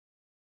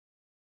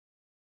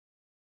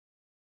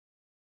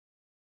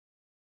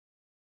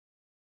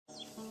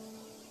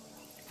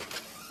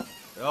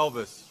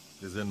Elvis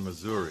is in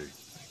Missouri.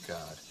 Thank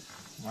God.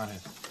 Come on in.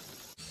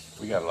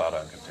 We got a lot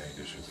of uncontained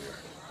issues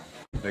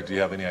here. Nick, do you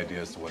have any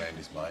idea as to what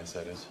Andy's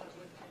mindset is?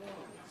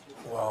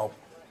 Well,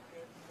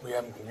 we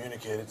haven't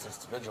communicated since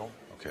the vigil.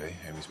 Okay,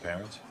 Andy's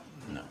parents?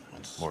 No,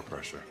 it's... More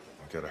pressure.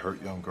 You got a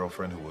hurt young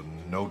girlfriend who will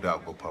no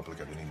doubt go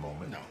public at any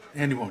moment. No,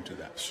 Andy won't do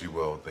that. She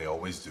will. They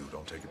always do.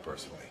 Don't take it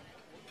personally.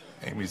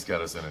 Amy's got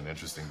us in an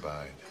interesting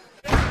bind.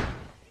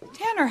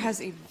 Tanner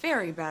has a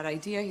very bad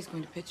idea. He's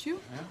going to pitch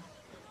you. Yeah?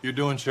 You're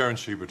doing Sharon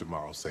Schieber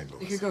tomorrow, St. It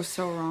Louis. could go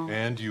so wrong.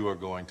 And you are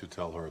going to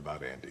tell her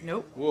about Andy.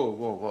 Nope.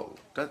 Whoa.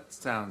 That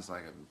sounds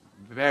like a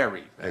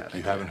very bad Nick, you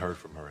idea. haven't heard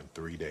from her in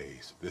 3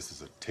 days. This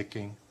is a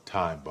ticking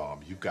time bomb.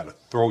 You've got to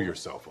throw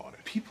yourself on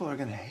it. People are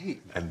gonna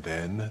hate me. And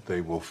then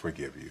they will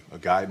forgive you. A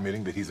guy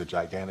admitting that he's a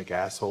gigantic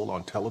asshole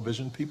on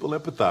television, people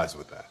empathize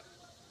with that.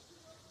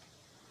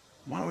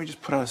 Why don't we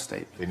just put out a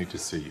statement? They need to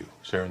see you.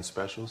 Sharon's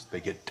specials, they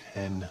get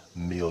 10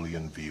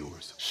 million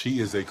viewers. She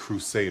is a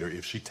crusader.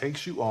 If she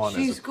takes you on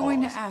She's as a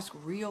going cause, to ask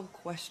real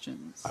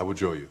questions. I would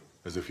drill you,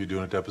 as if you're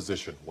doing a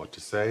deposition. What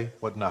to say,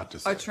 what not to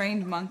say. A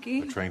trained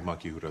monkey? A trained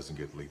monkey who doesn't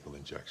get lethal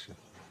injection.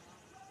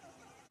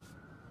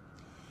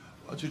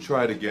 Why don't you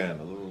try it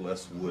again, a little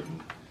less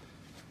wooden.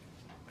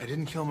 I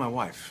didn't kill my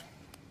wife.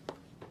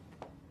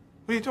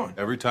 What are you doing?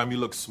 Every time you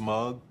look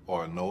smug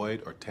or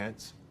annoyed or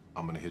tense,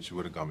 I'm gonna hit you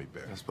with a gummy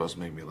bear. That's supposed to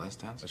make me less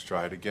tense? Let's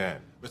try it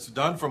again. Mr.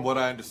 Dunne, from what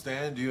I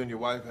understand, you and your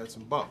wife had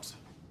some bumps.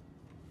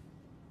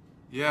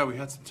 Yeah, we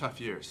had some tough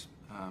years.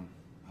 I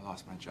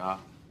lost my job.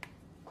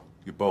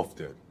 You both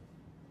did.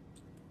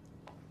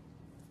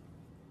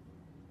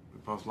 We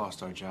both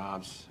lost our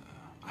jobs.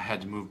 I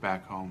had to move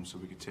back home so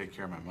we could take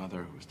care of my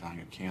mother, who was dying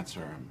of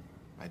cancer, and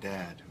my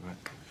dad, who had...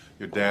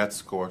 Your dad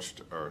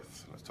scorched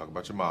earth. Let's talk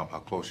about your mom, how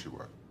close you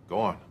were. Go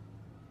on.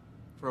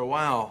 For a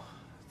while,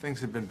 things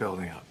had been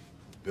building up.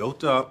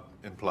 Built up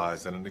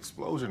implies that an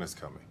explosion is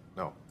coming.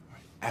 No.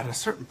 At a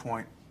certain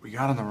point, we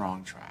got on the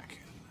wrong track.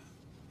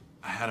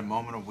 I had a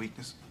moment of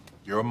weakness.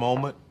 Your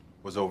moment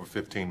was over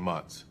 15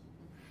 months.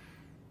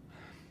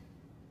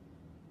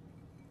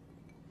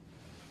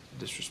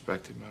 I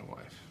disrespected my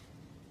wife.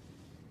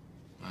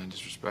 I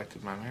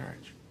disrespected my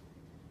marriage.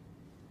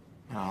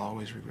 And I'll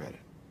always regret it.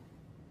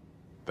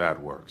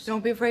 That works.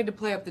 Don't be afraid to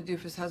play up the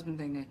doofus husband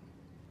thing, Nick.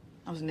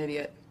 I was an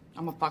idiot.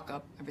 I'm a fuck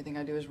up. Everything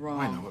I do is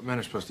wrong. I know what men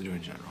are supposed to do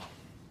in general.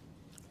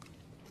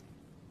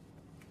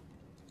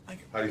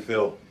 How do you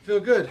feel?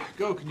 Feel good.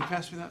 Go. Can you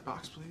pass me that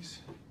box, please?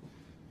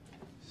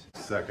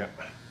 Second.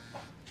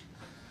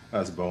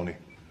 That's Boney.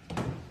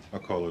 I'll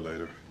call her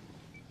later.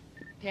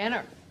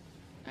 Tanner,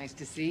 nice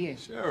to see you.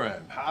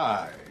 Sharon,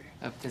 hi.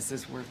 Hope this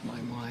is worth my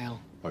while.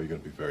 Oh, you're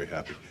gonna be very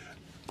happy.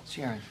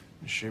 Sharon,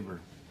 Ms. Schieber,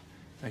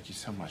 thank you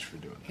so much for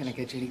doing this. can I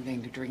get you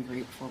anything to drink or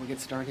eat before we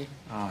get started?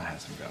 Oh, I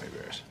had some gummy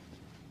bears.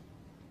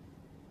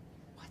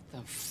 What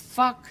the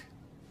fuck?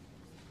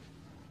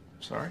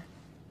 Sorry?